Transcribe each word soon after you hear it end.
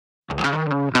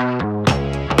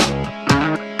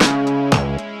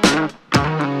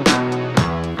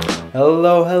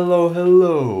Hello, hello,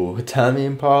 hello, Tame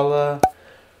Impala,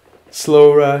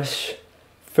 Slow Rush.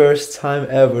 First time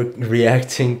ever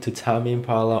reacting to Tame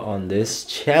Impala on this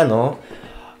channel.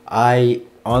 I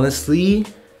honestly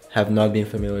have not been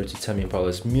familiar to Tame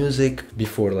Impala's music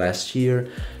before last year.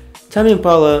 Tame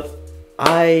Impala,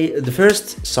 the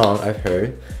first song I've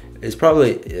heard is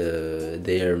probably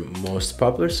their most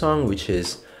popular song, which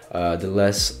is The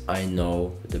Less I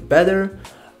Know, The Better.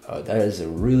 That is a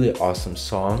really awesome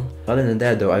song. Other than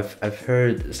that though, I've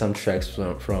heard some tracks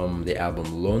from the album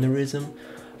Lonerism,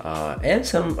 and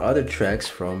some other tracks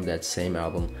from that same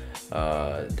album,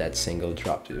 that single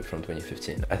dropped from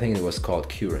 2015. I think it was called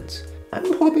Currents.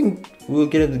 I'm hoping we'll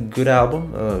get a good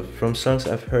album. From songs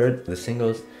I've heard, the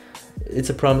singles, it's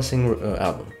a promising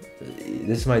album.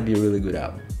 This might be a really good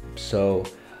album. So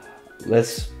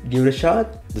let's give it a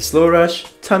shot. The Slow Rush,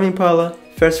 Tame Impala,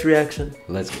 first reaction,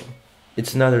 let's go.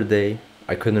 It's another day.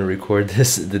 I couldn't record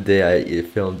this the day I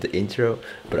filmed the intro,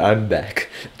 but I'm back.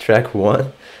 Track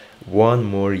 1, One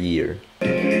More Year.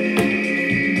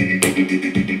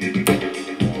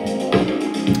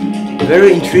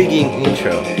 Very intriguing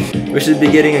intro. We should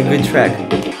be getting a good track.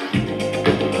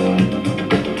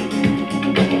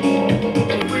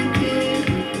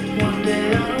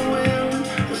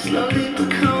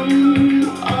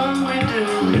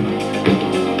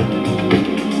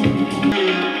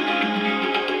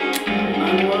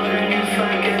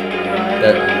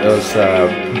 Those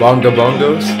bongo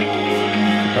bongos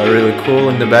are really cool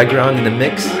in the background, in the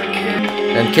mix.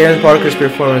 And Karen Parker's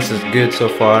performance is good so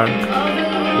far.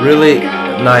 Really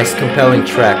nice, compelling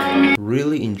track.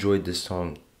 Really enjoyed this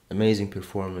song. Amazing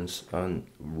performance and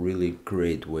really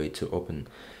great way to open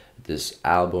this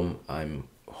album. I'm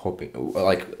hoping,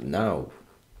 like now,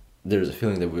 there's a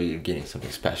feeling that we're getting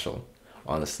something special.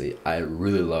 Honestly, I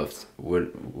really loved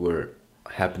what we're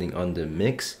happening on the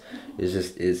mix.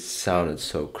 It sounded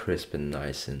so crisp and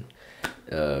nice and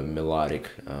melodic,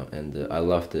 and I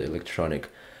love the electronic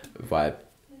vibe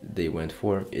they went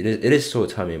for. It is so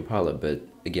Tame Impala, but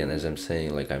again, as I'm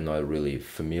saying, like I'm not really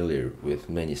familiar with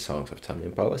many songs of Tame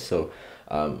Impala, so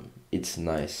it's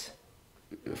nice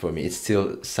for me. It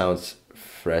still sounds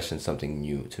fresh and something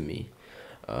new to me,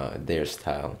 their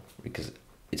style, because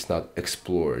it's not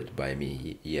explored by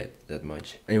me yet that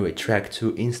much. Anyway, track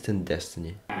 2, Instant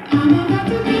Destiny.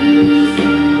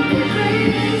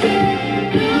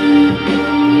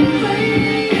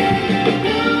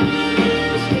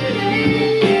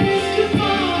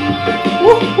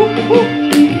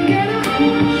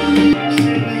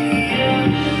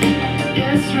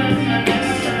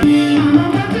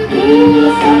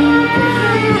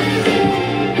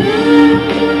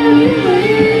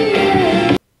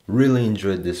 Really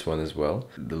enjoyed this one as well.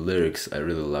 The lyrics, I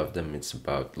really love them. It's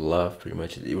about love, pretty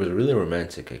much. It was really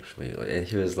romantic, actually. And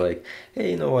he was like,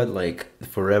 hey, you know what, like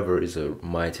forever is a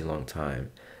mighty long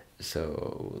time,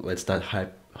 so let's not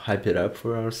hype it up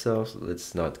for ourselves.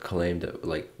 Let's not claim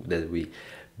that we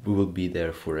will be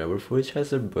there forever for each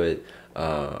other, but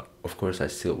of course I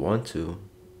still want to,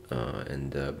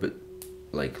 but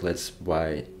like let's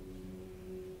buy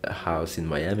a house in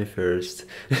Miami first.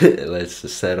 Let's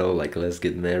settle, like let's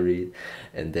get married,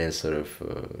 and then sort of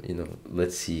you know,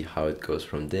 let's see how it goes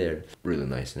from there. Really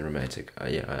nice and romantic.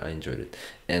 Yeah, I enjoyed it,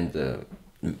 and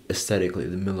aesthetically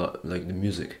the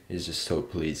music is just so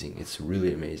pleasing. It's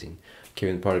really amazing.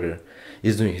 Kevin Parker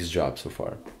is doing his job so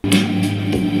far.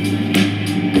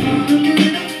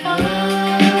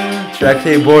 Track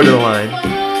 3, Borderline.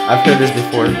 I've heard this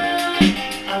before.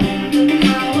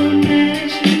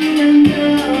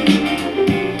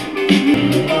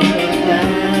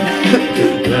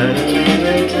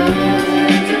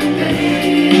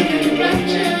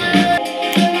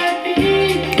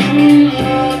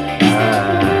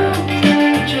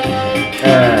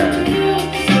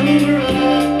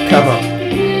 Come on.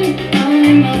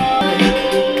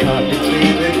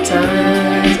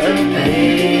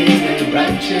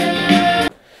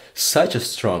 Such a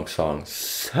strong song,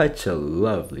 such a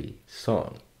lovely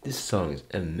song. This song is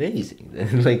amazing.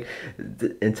 And like,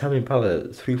 and Tame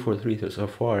Impala 343 so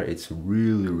far, it's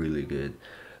really good.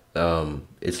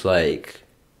 It's like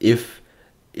if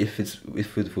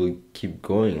it will keep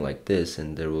going like this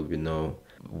and there will be no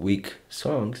weak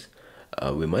songs,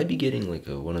 we might be getting like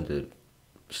one of the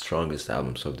strongest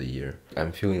albums of the year.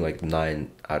 I'm feeling like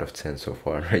 9 out of 10 so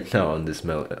far right now on this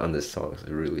song.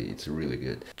 It's really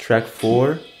good. Track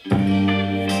 4,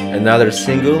 another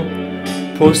single,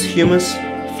 Posthumous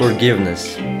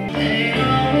Forgiveness.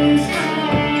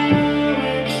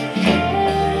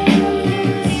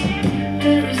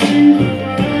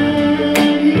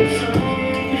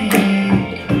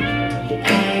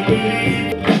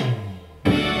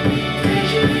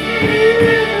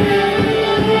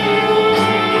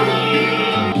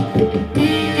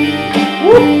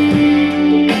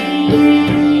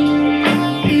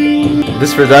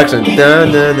 This production,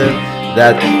 dun, dun, dun,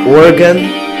 that organ,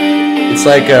 it's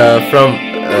like from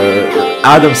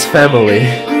Adam's Family.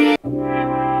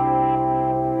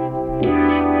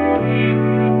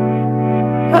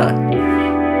 Huh.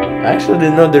 I actually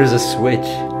didn't know there's a switch.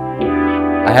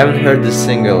 I haven't heard this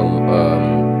single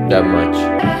that much.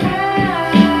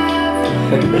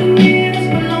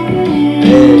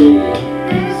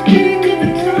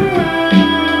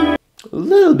 A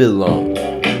little bit long.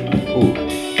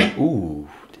 Ooh,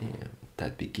 damn.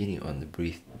 That beginning on the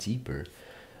Breathe Deeper.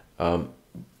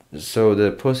 So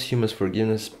the posthumous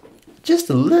forgiveness,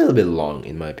 just a little bit long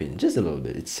in my opinion. Just a little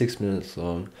bit. It's 6 minutes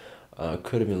long.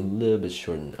 Could have been a little bit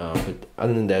shortened. But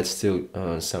other than that, still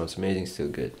sounds amazing. Still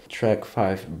good. Track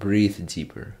 5, Breathe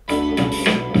Deeper.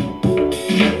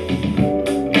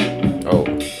 Oh,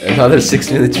 another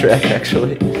 6-minute track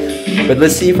actually. But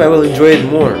let's see if I will enjoy it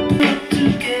more.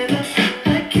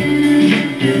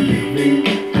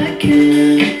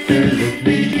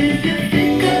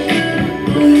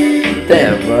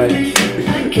 Damn, bro.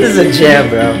 This is a jam,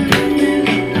 bro.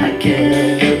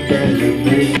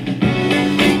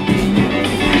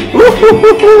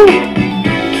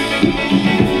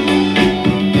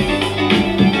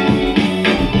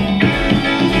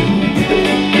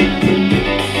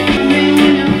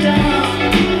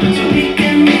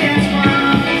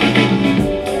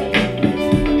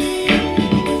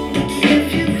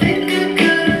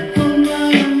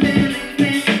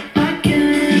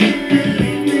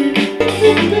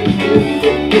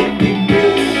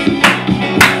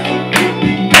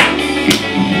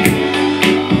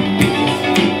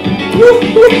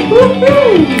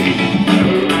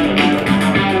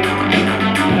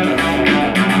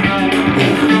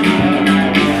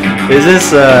 Is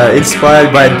this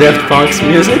inspired by Daft Punk's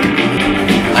music?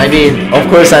 I mean, of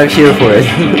course I'm here for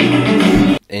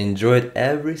it. Enjoyed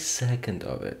every second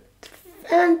of it.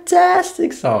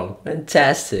 Fantastic song.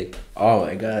 Fantastic. Oh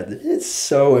my god. It's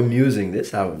so amusing.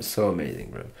 This album is so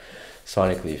amazing, bro.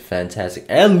 Sonically fantastic.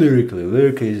 And lyrically.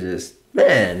 Lyrically just,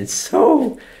 man, it's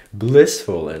so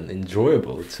blissful and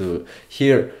enjoyable to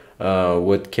hear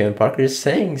what Kevin Parker is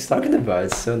saying. He's talking about.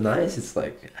 It's so nice. It's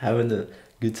like having a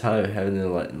good time, having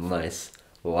a nice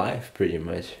life, pretty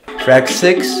much. Track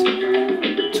 6,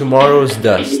 Tomorrow's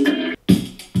Dust.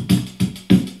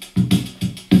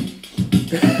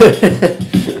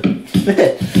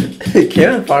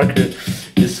 Kevin Parker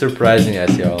is surprising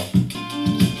us, y'all.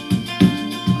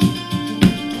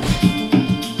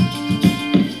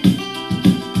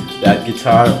 That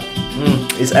guitar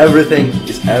is everything.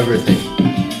 It's everything.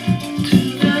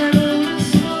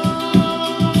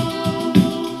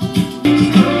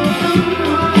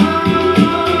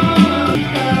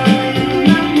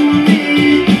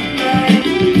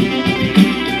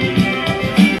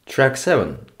 Track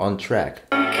 7, On Track.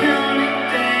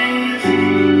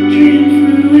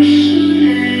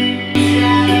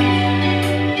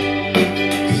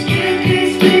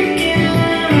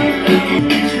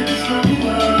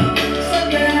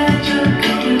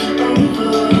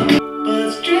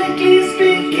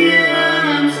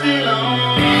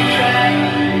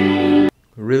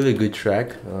 Really good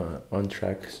track, On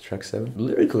Track, track 7.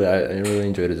 Lyrically, I really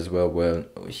enjoyed it as well. When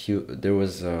there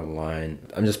was a line,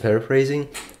 I'm just paraphrasing.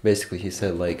 Basically, he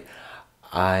said like,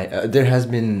 there has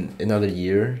been another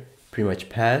year pretty much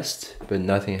passed, but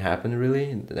nothing happened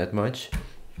really that much.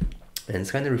 And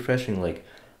it's kind of refreshing, like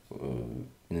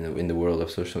in the world of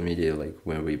social media, like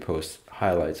when we post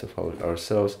highlights of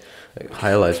ourselves, like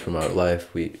highlights from our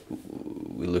life, we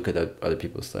look at other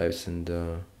people's lives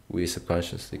and we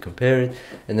subconsciously compare it,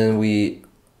 and then we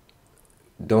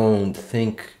don't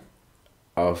think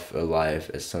of a life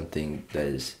as something that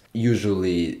is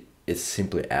usually it's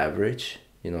simply average.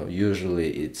 You know,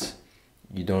 usually it's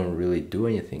you don't really do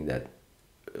anything that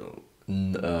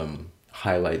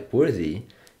highlight worthy.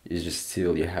 It's just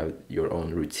still you have your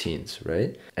own routines,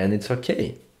 right? And it's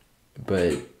okay,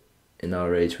 but in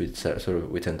our age we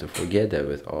tend to forget that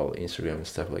with all Instagram and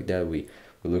stuff like that. We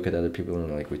look at other people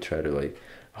and like we try to like,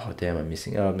 oh damn, I'm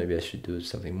missing out, maybe I should do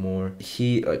something more.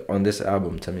 He like on this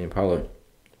album, Tame Impala,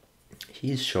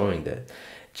 he's showing that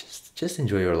just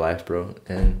enjoy your life, bro,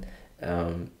 and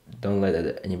don't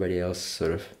let anybody else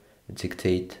sort of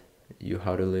dictate you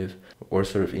how to live or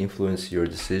sort of influence your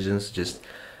decisions. Just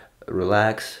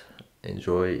relax,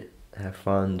 enjoy, have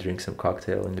fun, drink some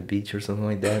cocktail on the beach or something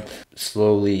like that.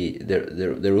 Slowly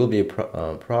there will be a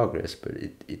progress, but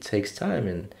it takes time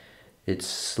and it's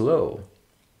slow.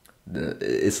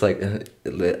 It's like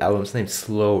the album's name,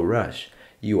 Slow Rush.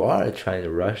 You are trying to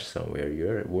rush somewhere,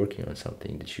 you're working on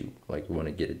something that you like want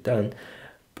to get it done,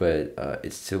 but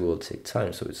it still will take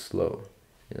time, so it's slow,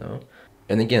 you know.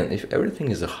 And again, if everything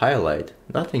is a highlight,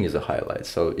 nothing is a highlight.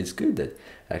 So it's good that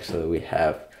actually we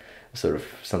have sort of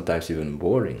sometimes even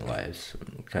boring lives,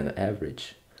 kind of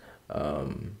average.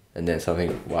 And then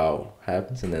something wow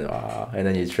happens, and then and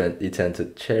then you tend to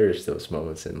cherish those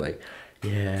moments, and like,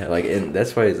 yeah, like, and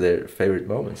that's why it's their favorite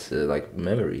moments, like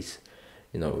memories.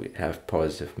 You know, we have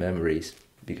positive memories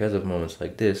because of moments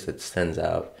like this that stands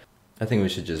out. I think we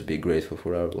should just be grateful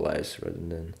for our lives rather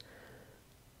than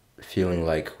feeling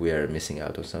like we are missing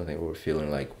out on something, or feeling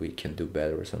like we can do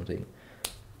better or something.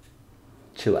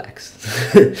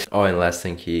 Chillax. Oh, and last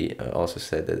thing, he also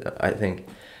said that I think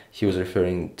he was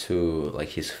referring to like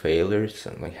his failures,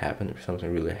 something like happened, or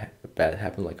something really bad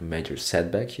happened, like a major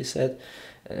setback, he said.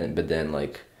 But then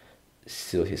like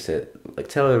still he said, like,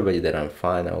 tell everybody that I'm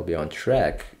fine, I'll be on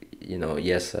track. You know,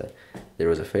 yes, there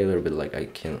was a failure, but like I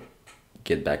can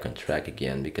get back on track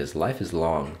again, because life is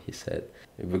long, he said.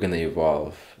 We're gonna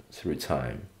evolve through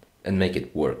time and make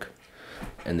it work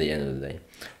in the end of the day.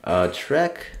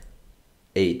 Track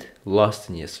 8, Lost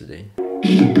in Yesterday.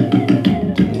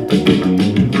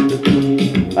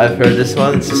 I've heard this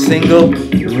one, it's a single,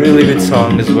 really good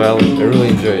song as well, I really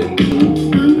enjoy it.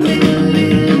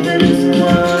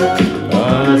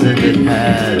 Wasn't it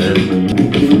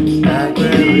heaven? Back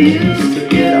when we used to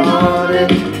get on it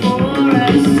before I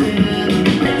said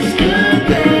it's good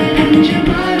that you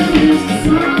might have missed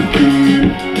something.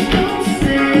 Don't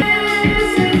say I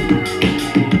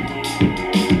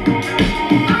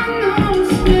know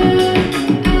it's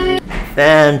good.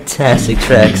 Fantastic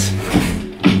tracks.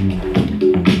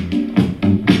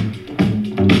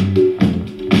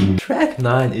 Track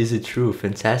 9, Is It True?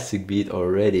 Fantastic beat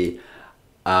already.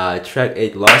 Track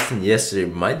 8, Lost in Yesterday,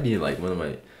 might be like one of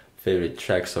my favorite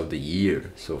tracks of the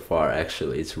year so far,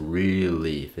 actually. It's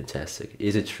really fantastic.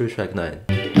 Is It True? Track 9.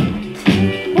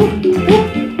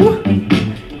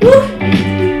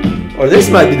 Or this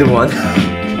might be the one.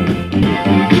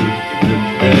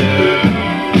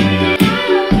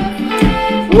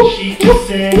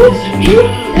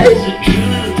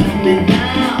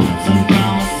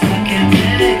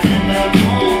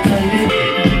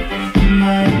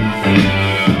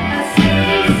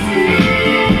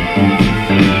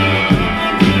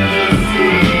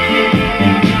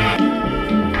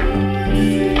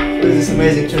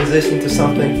 Amazing transition to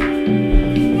something.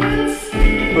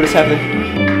 What is happening?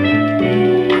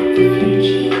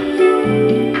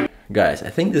 Guys, I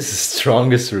think this is the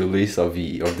strongest release of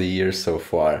the year so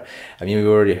far. I mean, we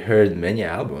already heard many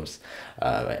albums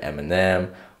by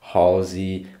Eminem,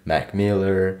 Halsey, Mac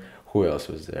Miller. Who else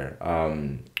was there?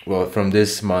 Well, from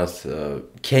this month,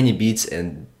 Kenny Beats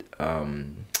and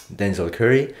Denzel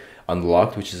Curry,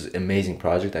 Unlocked, which is an amazing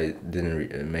project. I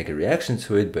didn't make a reaction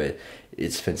to it, but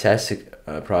it's fantastic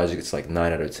project. It's like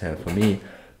 9 out of 10 for me.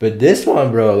 But this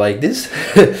one, bro, like this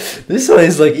this one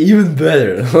is like even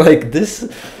better. Like this,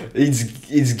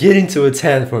 it's getting to a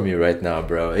 10 for me right now,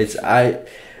 bro.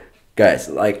 Guys,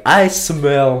 like, I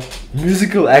smell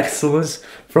musical excellence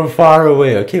from far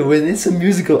away, okay? When it's a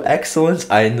musical excellence,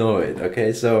 I know it,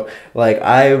 okay? So like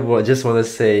just want to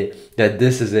say that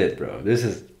this is it, bro. This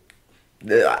is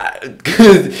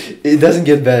it doesn't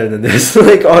get better than this.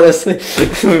 Like, honestly,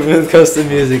 when it comes to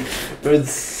music, but it's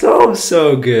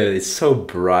so good. It's so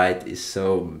bright, it's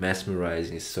so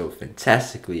mesmerizing, it's so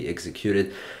fantastically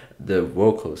executed. The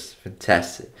vocals,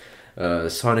 fantastic.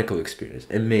 Sonical experience,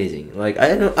 amazing. Like,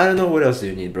 I don't know what else do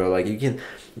you need, bro. Like,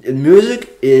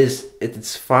 music is at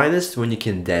its finest when you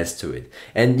can dance to it,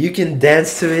 and you can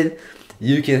dance to it.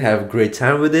 You can have great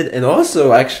time with it, and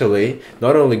also, actually,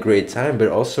 not only great time, but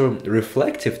also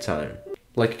reflective time.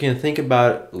 Like, you can think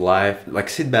about life, like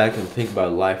sit back and think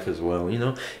about life as well, you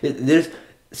know? There's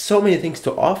so many things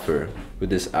to offer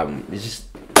with this album. It's just,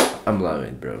 I'm loving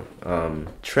it, bro.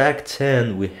 Track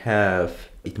 10, we have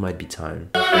It Might Be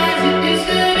Time.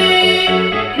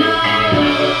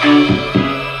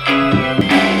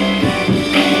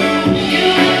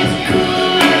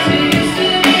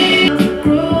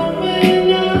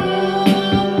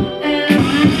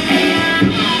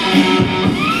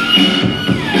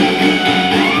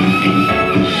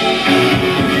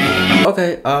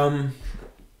 Okay,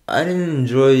 I didn't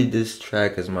enjoy this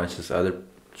track as much as other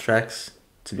tracks,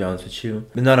 to be honest with you,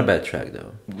 but not a bad track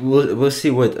though. We'll see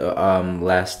what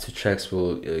last 2 tracks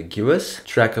will give us.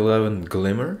 Track 11,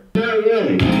 Glimmer.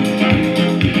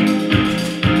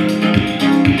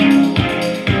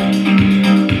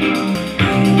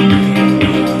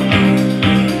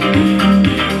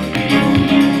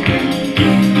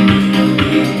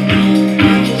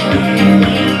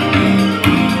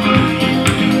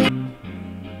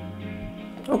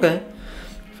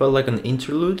 felt like an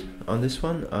interlude on this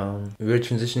one. We're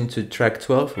transitioning to track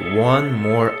 12, One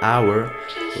More Hour,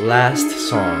 last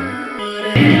song.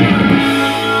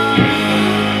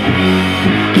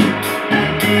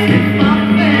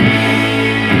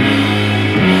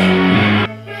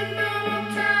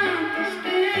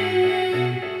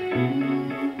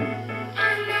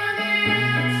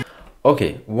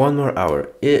 Okay, One More Hour.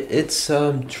 It's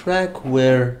a track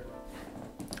where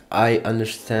I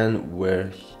understand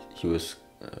where he was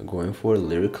going for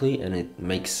lyrically, and it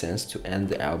makes sense to end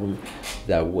the album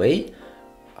that way.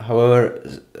 However,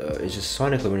 it's just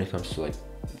sonically, when it comes to like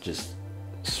just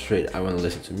straight, I want to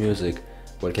listen to music,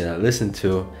 what can I listen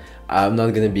to? I'm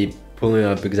not gonna be pulling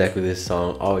up exactly this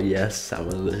song. Oh yes, I'm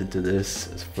gonna listen to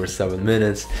this for 7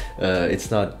 minutes.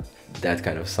 It's not that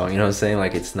kind of song, you know what I'm saying?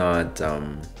 Like, it's not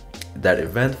that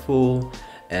eventful,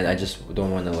 and I just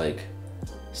don't want to like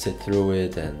sit through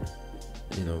it and,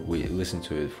 you know, we listen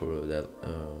to it for that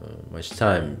much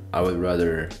time. I would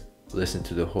rather listen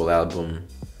to the whole album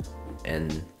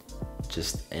and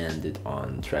just end it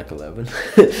on track 11.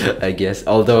 I guess,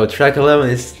 although track 11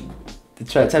 is the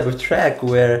type of track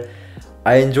where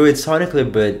I enjoy it sonically,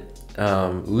 but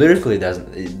lyrically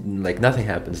like nothing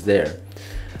happens there.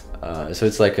 So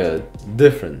it's like a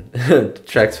different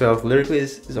track 12 lyrically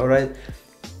is alright,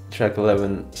 track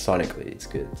 11 sonically it's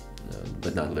good,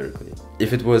 but not lyrically.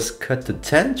 If it was cut to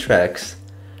 10 tracks,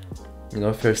 you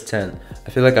know, first 10, I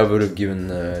feel like I would have given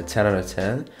 10 out of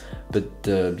 10, but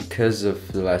because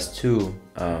of the last two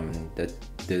that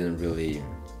didn't really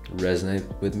resonate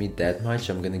with me that much,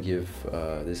 I'm gonna give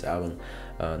this album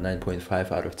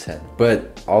 9.5 out of 10.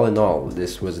 But all in all,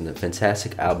 this was a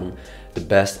fantastic album, the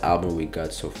best album we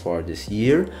got so far this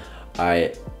year.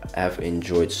 I have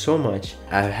enjoyed so much.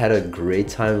 I had a great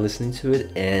time listening to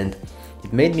it, and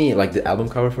it made me, like the album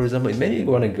cover for example, it made me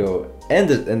want to go, and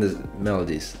the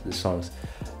melodies, the songs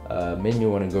made me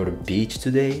want to go to beach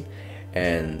today.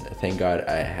 And thank God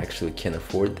I actually can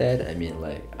afford that. I mean,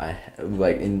 like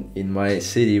in my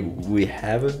city we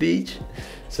have a beach,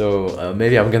 so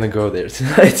maybe I'm gonna go there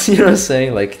tonight. You know what I'm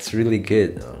saying? Like, it's really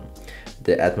good.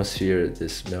 The atmosphere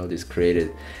this melodies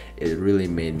created, it really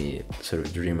made me sort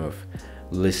of dream of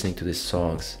listening to these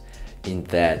songs in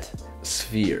that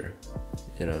sphere,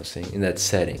 you know what I'm saying, in that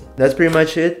setting. That's pretty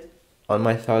much it on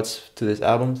my thoughts to this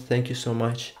album. Thank you so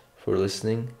much for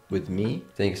listening with me.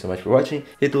 Thank you so much for watching.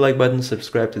 Hit the like button,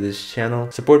 subscribe to this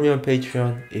channel, support me on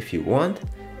Patreon if you want,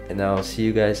 and I'll see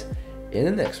you guys in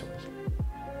the next one.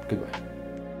 Goodbye.